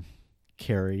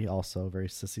Carrie also, very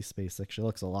Sissy Spacek. She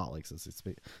looks a lot like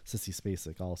Sissy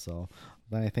Spacek also.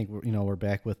 Then I think we're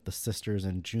back with the sisters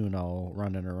and Juno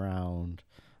running around.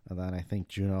 And then I think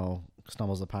Juno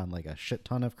stumbles upon like a shit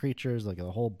ton of creatures, like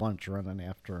a whole bunch running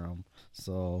after them.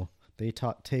 So they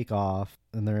take off,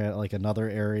 and they're at like another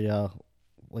area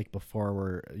like before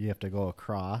where you have to go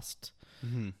across.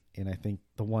 Mm-hmm. And I think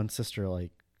the one sister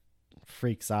like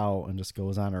freaks out and just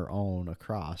goes on her own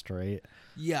across, right?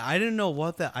 Yeah, I didn't know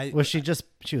what that.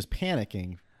 She was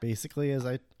panicking basically, as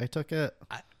I took it.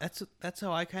 That's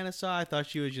how I kind of saw. I thought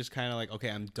she was just kind of like, okay,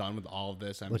 I'm done with all of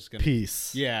this. I'm like, just gonna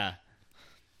peace. Yeah,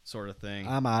 sort of thing.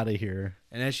 I'm out of here.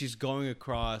 And as she's going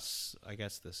across, I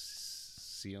guess the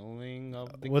ceiling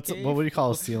of the cave? What would you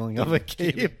call a ceiling of a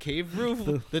cave? Cave roof?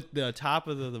 the top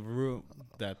of the room.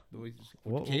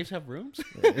 Caves have rooms?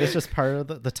 It's just part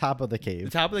of the top of the cave.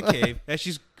 The top of the cave. As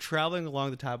she's traveling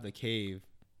along the top of the cave,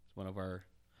 one of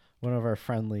our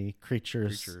friendly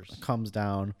creatures comes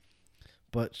down,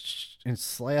 and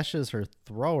slashes her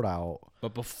throat out.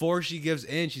 But before she gives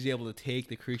in, she's able to take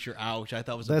the creature out, which I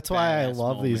thought was that's why I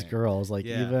love moment. These girls. Like,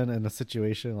 even in a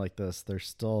situation like this, they're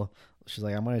still. She's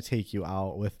like, I'm going to take you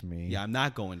out with me. Yeah, I'm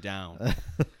not going down.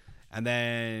 And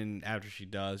then after she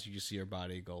does, you just see her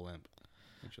body go limp.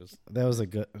 That was a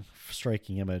good,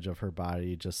 striking image of her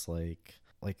body just like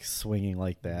swinging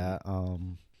like that.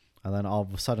 And then all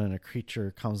of a sudden, a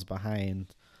creature comes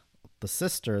behind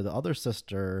the other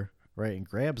sister, right, and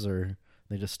grabs her.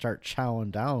 They just start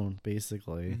chowing down,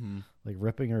 basically, like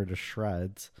ripping her to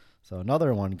shreds. So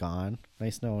another one gone.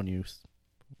 Nice knowing you,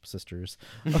 sisters,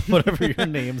 whatever your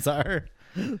names are.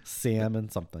 Sam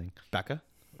and something. Becca?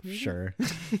 Sure.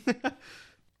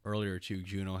 Earlier, too,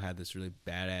 Juno had this really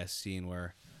badass scene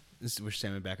where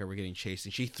Sam and Becca were getting chased,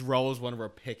 and she throws one of her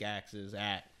pickaxes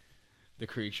at the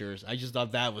creatures. I just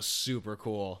thought that was super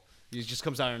cool. It just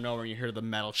comes out of nowhere, and you hear the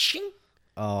metal shing.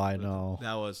 Oh, I know.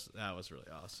 That was really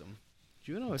awesome.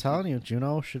 I'm telling you,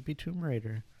 Juno should be Tomb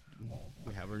Raider.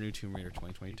 We have our new Tomb Raider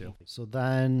 2022. So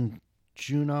then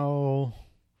Juno,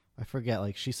 I forget,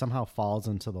 like she somehow falls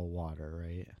into the water,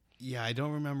 right? Yeah, I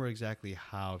don't remember exactly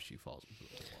how she falls into the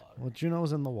water. Well,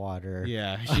 Juno's in the water.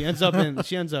 Yeah, she ends up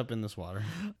in this water.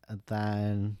 And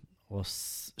then,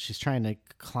 she's trying to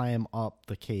climb up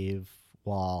the cave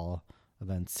wall, and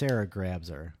then Sarah grabs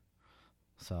her.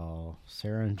 So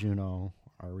Sarah and Juno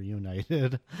are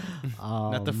reunited.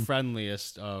 Not the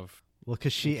friendliest of. Well,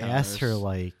 because she asked her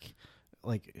like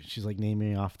she's like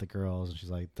naming off the girls, and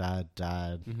she's like, Dad,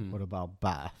 what about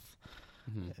Beth?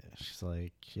 She's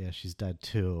like, yeah, she's dead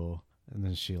too. And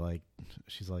then she's like,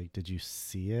 did you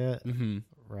see it?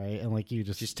 Right? And like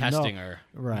she's testing her,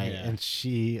 right? Yeah. And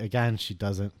she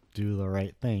doesn't do the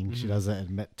right thing. She doesn't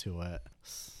admit to it.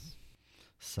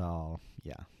 So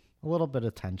yeah, a little bit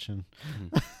of tension,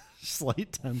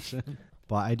 slight tension.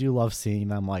 But I do love seeing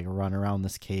them like run around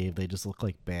this cave. They just look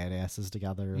like badasses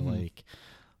together. Like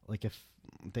if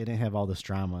they didn't have all this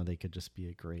drama, they could just be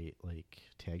a great like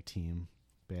tag team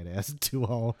badass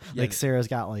duo. Yeah, like Sarah's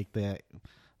got like that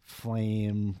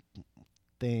flame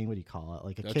thing. What do you call it?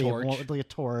 Like a cave, torch. Like a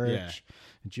torch. Yeah.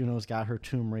 And Juno's got her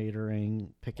Tomb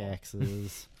Raidering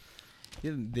pickaxes.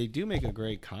 Yeah, they do make a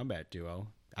great combat duo.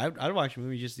 I'd watch a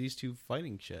movie just these two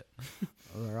fighting shit.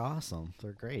 Oh, they're awesome.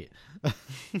 They're great.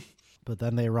 But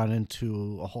then they run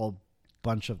into a whole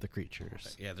bunch of the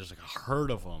creatures. Yeah, there's like a herd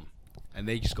of them, and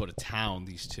they just go to town.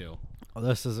 These two. Oh,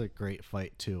 this is a great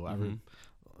fight too.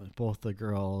 Both the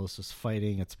girls just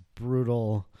fighting. It's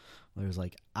brutal. There's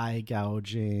like eye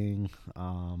gouging,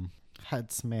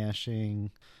 head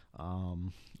smashing.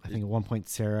 I think at one point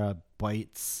Sarah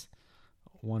bites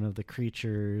one of the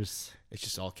creatures. It's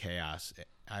just all chaos.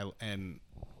 I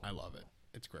love it.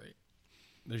 It's great.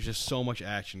 There's just so much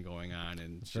action going on,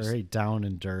 and it's very just, down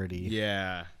and dirty.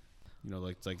 Yeah,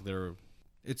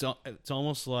 it's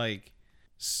almost like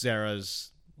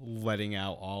Sarah's letting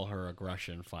out all her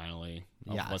aggression finally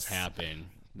of what's happened.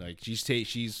 Like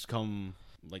she's come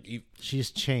like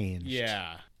she's changed.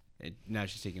 Yeah, and now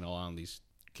she's taking on these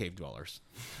cave dwellers.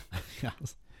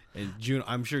 Yes. And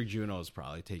I'm sure Juno's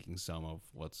probably taking some of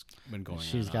what's been going on.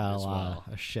 She's got a lot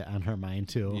of shit on her mind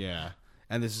too. Yeah,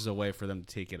 and this is a way for them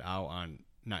to take it out on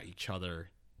not each other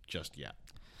just yet.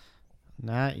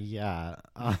 Not yet.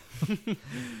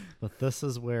 But this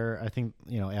is where I think,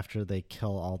 after they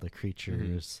kill all the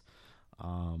creatures,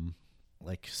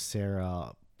 like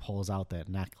Sarah pulls out that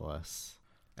necklace.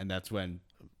 And that's when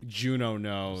Juno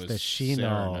knows that she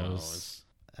Sarah knows.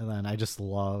 And then I just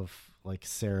love like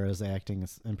Sarah's acting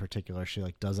in particular. She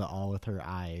like does it all with her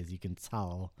eyes. You can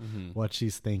tell what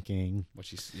she's thinking.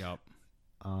 Yep.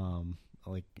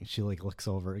 Like she like looks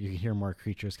over. You can hear more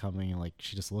creatures coming, and like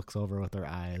she just looks over with her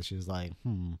eyes. She's like,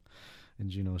 And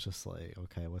Juno's just like,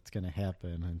 okay, what's gonna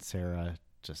happen? And Sarah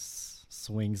just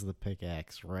swings the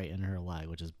pickaxe right in her leg,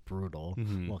 which is brutal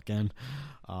looking.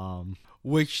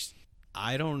 Which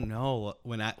I don't know.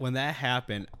 When that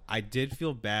happened, I did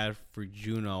feel bad for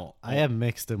Juno. I have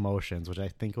mixed emotions, which I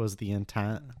think was the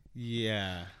intent.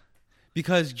 Yeah.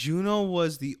 Because Juno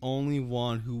was the only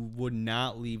one who would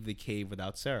not leave the cave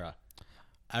without Sarah.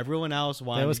 Everyone else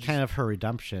wanted. That was kind of her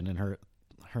redemption in her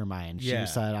mind. Yeah.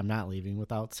 She said, "I'm not leaving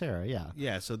without Sarah." Yeah.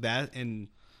 Yeah. So that, and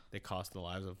they cost the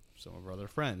lives of some of her other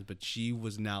friends, but she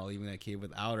was not leaving that cave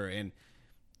without her. And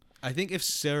I think if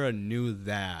Sarah knew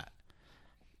that,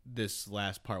 this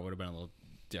last part would have been a little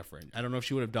different. I don't know if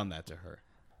she would have done that to her.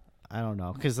 I don't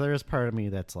know, because there's part of me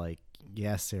that's like,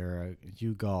 yeah, Sarah,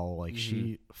 you go. Like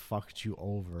she fucked you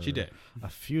over. She did a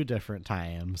few different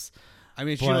times. I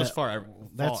mean, she knows far.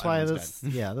 That's why this.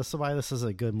 Yeah, this is why this is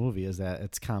a good movie. Is that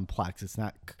it's complex. It's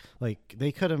not like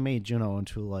they could have made Juno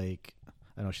into like,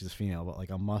 I know she's a female, but like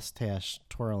a mustache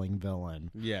twirling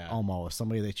villain. Yeah, almost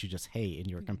somebody that you just hate, and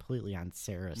you're completely on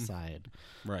Sarah's side.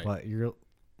 Right, but you're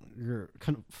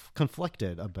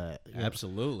conflicted a bit.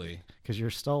 Absolutely, because you're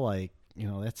still like,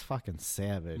 that's fucking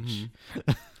savage.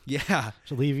 Yeah,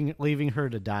 so leaving her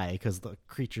to die because the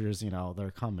creatures,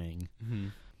 they're coming.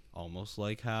 Almost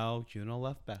like how Juno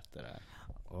left Beth today.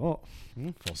 Oh,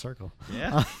 full circle.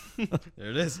 Yeah, there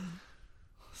it is.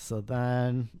 So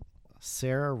then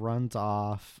Sarah runs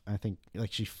off. I think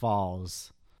like she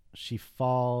falls.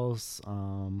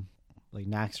 Like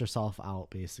knocks herself out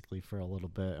basically for a little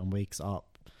bit and wakes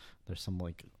up. There's some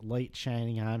like light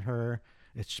shining on her.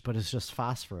 But it's just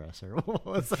phosphorus or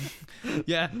what's that?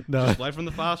 Yeah, no, just light from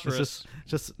the phosphorus. It's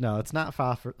just no, it's not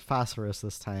phosphorus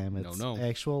this time. It's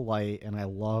actual light, and I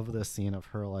love the scene of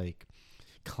her like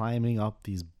climbing up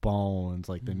these bones.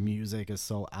 Like the music is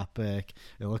so epic.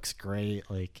 It looks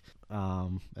great. Like,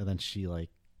 and then she like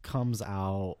comes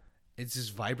out. It's this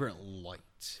vibrant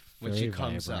light when she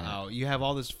comes out. You have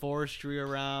all this forestry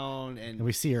around, and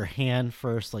we see her hand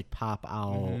first like pop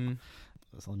out.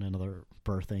 There's another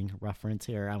birthing reference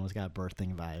here. I almost got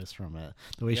birthing vibes from it.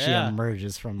 The way she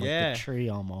emerges from like the tree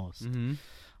almost. And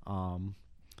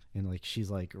like she's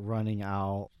like running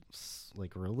out,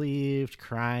 like relieved,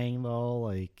 crying though.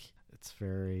 Like it's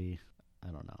very,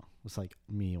 I don't know. It's like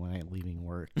me when I'm leaving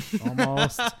work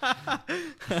almost.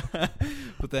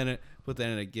 but then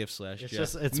in a gift slash.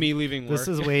 It's me leaving work. This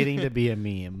is waiting to be a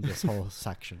meme. This whole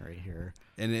section right here.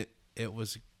 And it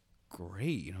was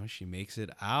great, she makes it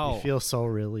out. You feel so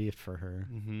relieved for her.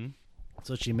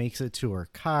 So she makes it to her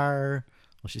car.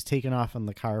 Well, she's taken off in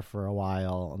the car for a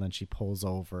while, and then she pulls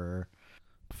over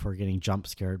before getting jump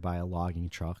scared by a logging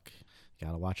truck. You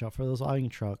gotta watch out for those logging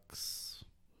trucks.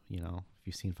 If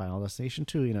you've seen Final Destination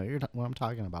 2, you're what I'm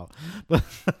talking about. But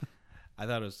I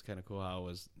thought it was kind of cool how it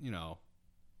was,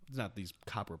 it's not these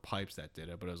copper pipes that did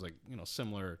it, but it was like,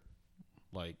 similar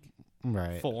like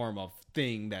form of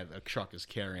thing that a truck is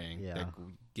carrying that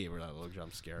gave her that little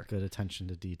jump scare. Good attention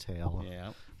to detail.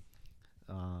 Yeah.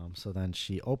 So then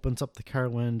she opens up the car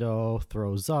window,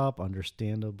 throws up,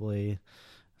 understandably,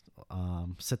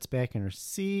 sits back in her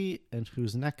seat, and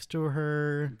who's next to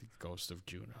her? The ghost of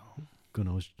Juno.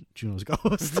 Juno's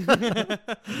ghost.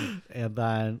 And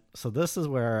then, so this is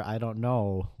where I don't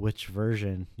know which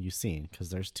version you've seen, because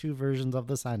there's two versions of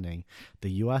this ending, the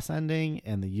US ending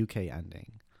and the UK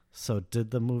ending. So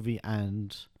did the movie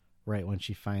end right when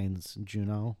she finds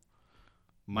Juno.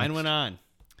 Mine went on.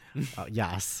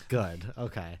 Yes, good.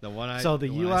 Okay. So the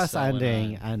U.S.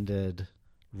 ending ended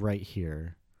right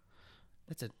here.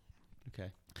 That's it.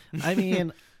 Okay. I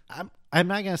mean, I'm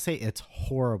not gonna say it's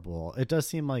horrible. It does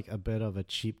seem like a bit of a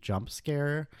cheap jump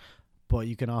scare, but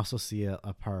you can also see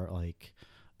a part like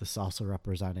this also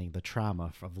representing the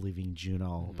trauma of leaving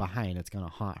Juno behind. It's gonna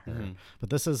haunt her. But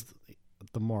this is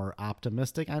the more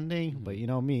optimistic ending. But you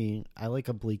know me, I like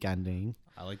a bleak ending.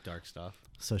 I like dark stuff.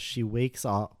 So she wakes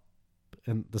up,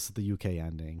 and this is the UK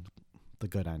ending, the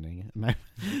good ending.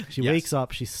 She wakes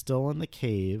up. She's still in the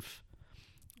cave.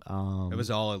 It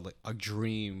was all a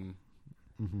dream.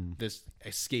 This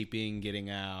escaping,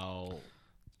 getting out,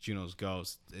 Juno's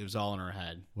ghost. It was all in her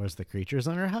head. Was the creatures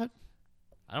in her head?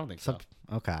 I don't think so.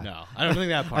 Okay. No, I don't think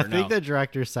that part. I think the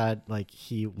director said like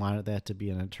he wanted that to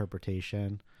be an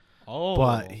interpretation. Oh,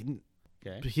 but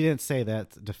he didn't say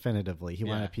that definitively. He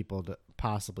wanted people to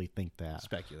possibly think that.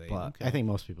 Speculate. But I think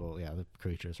most people, the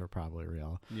creatures were probably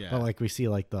real. Yeah. But like we see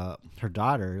like her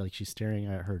daughter, like she's staring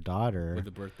at her daughter with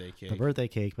the birthday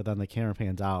cake. But then the camera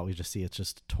pans out. We just see it's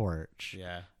just a torch.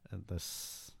 Yeah. And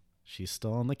she's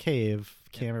still in the cave.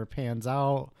 Camera pans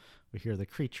out. We hear the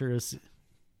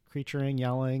creaturing,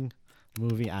 yelling.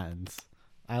 Movie ends.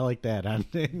 I like that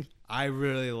ending. I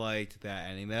really liked that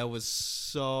ending. That was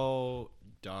so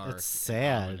dark. It's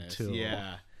sad too.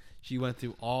 Yeah. She went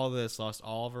through all this, lost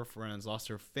all of her friends, lost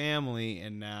her family,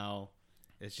 and now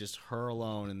it's just her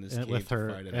alone in this cave with her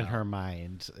to fight it in out. her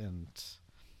mind, and it's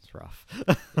rough.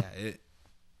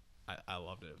 I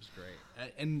loved it. It was great.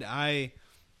 And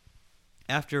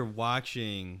after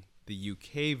watching the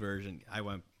UK version, I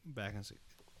went back and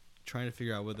trying to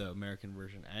figure out where the American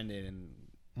version ended, and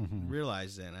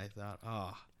realized it. And I thought,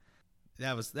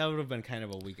 that would have been kind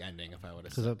of a weak ending if I would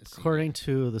have. Because according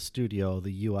to the studio,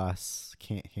 the U.S.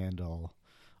 can't handle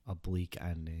a bleak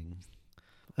ending.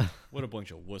 What a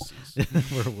bunch of wussies!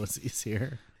 We're wussies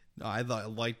here. No, I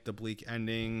liked the bleak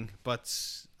ending, but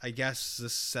I guess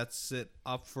this sets it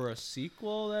up for a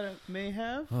sequel that it may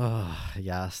have.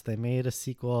 Yes, they made a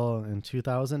sequel in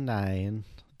 2009.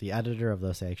 The editor of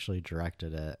this actually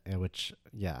directed it, which,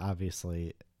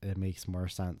 obviously it makes more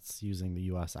sense using the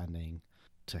U.S. ending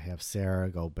to have Sarah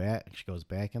go back. She goes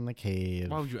back in the cave.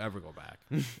 Why would you ever go back?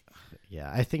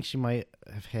 I think she might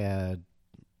have had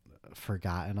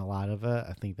forgotten a lot of it.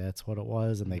 I think that's what it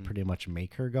was, and they pretty much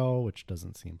make her go, which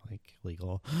doesn't seem like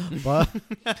legal. But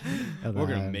we're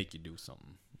gonna make you do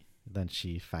something. Then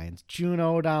she finds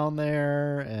Juno down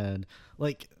there, and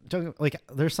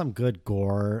there's some good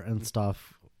gore and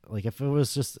stuff. Like if it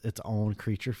was just its own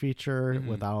creature feature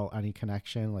without any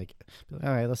connection, like all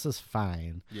right, this is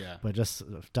fine. Yeah. But just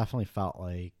definitely felt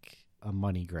like a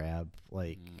money grab.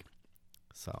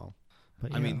 So.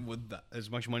 But I mean, with as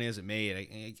much money as it made,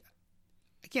 I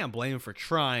can't blame him for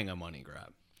trying a money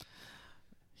grab.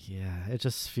 Yeah, it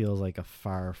just feels like a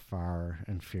far, far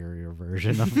inferior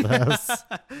version of this.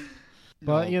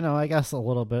 But, I guess a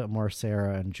little bit more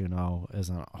Sarah and Juno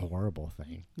isn't a horrible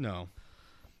thing. No.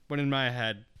 But in my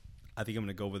head, I think I'm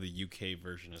going to go with the UK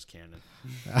version as canon.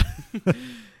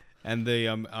 And the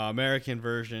American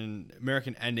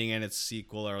ending and its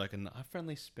sequel are like a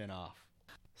friendly spin-off.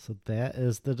 So that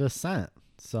is The Descent.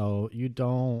 So you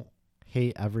don't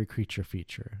hate every creature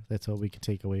feature. That's what we can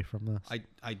take away from this.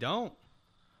 I don't.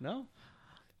 No.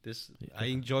 I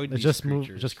enjoyed these just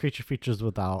creatures. Just creature features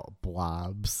without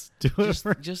blobs.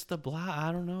 Just the blob.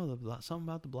 I don't know. Something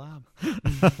about the blob.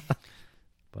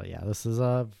 But this is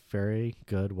a very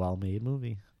good, well-made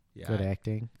movie. Yeah. Good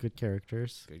acting, good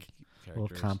characters. Good characters.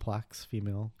 Little complex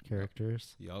female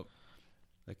characters. Yep.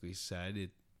 Like we said,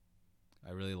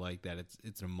 I really like that.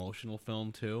 It's an emotional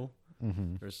film too.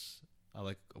 Mm-hmm. I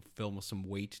like a film with some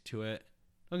weight to it.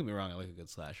 Don't get me wrong, I like a good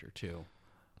slasher too.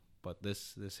 But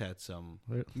this had some.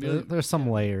 There's some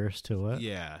layers to it.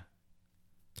 Yeah.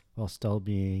 While still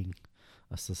being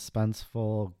a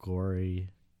suspenseful, gory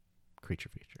creature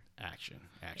feature. Action.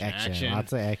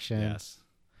 Lots of action. Yes.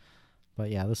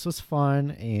 But this was fun,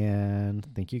 and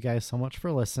thank you guys so much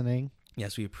for listening.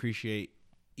 Yes, we appreciate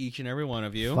each and every one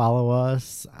of you. Follow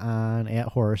us at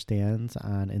Horror Stands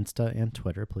on Insta and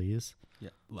Twitter, please. Yeah.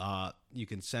 You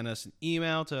can send us an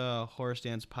email to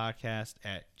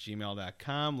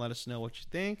horrorstandspodcast@gmail.com. Let us know what you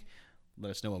think.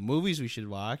 Let us know what movies we should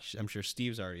watch. I'm sure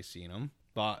Steve's already seen them,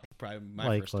 but probably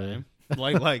my first time.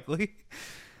 Likely.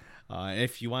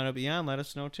 If you want to be on, let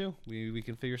us know too. We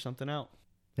can figure something out.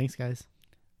 Thanks, guys.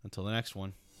 Until the next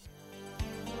one.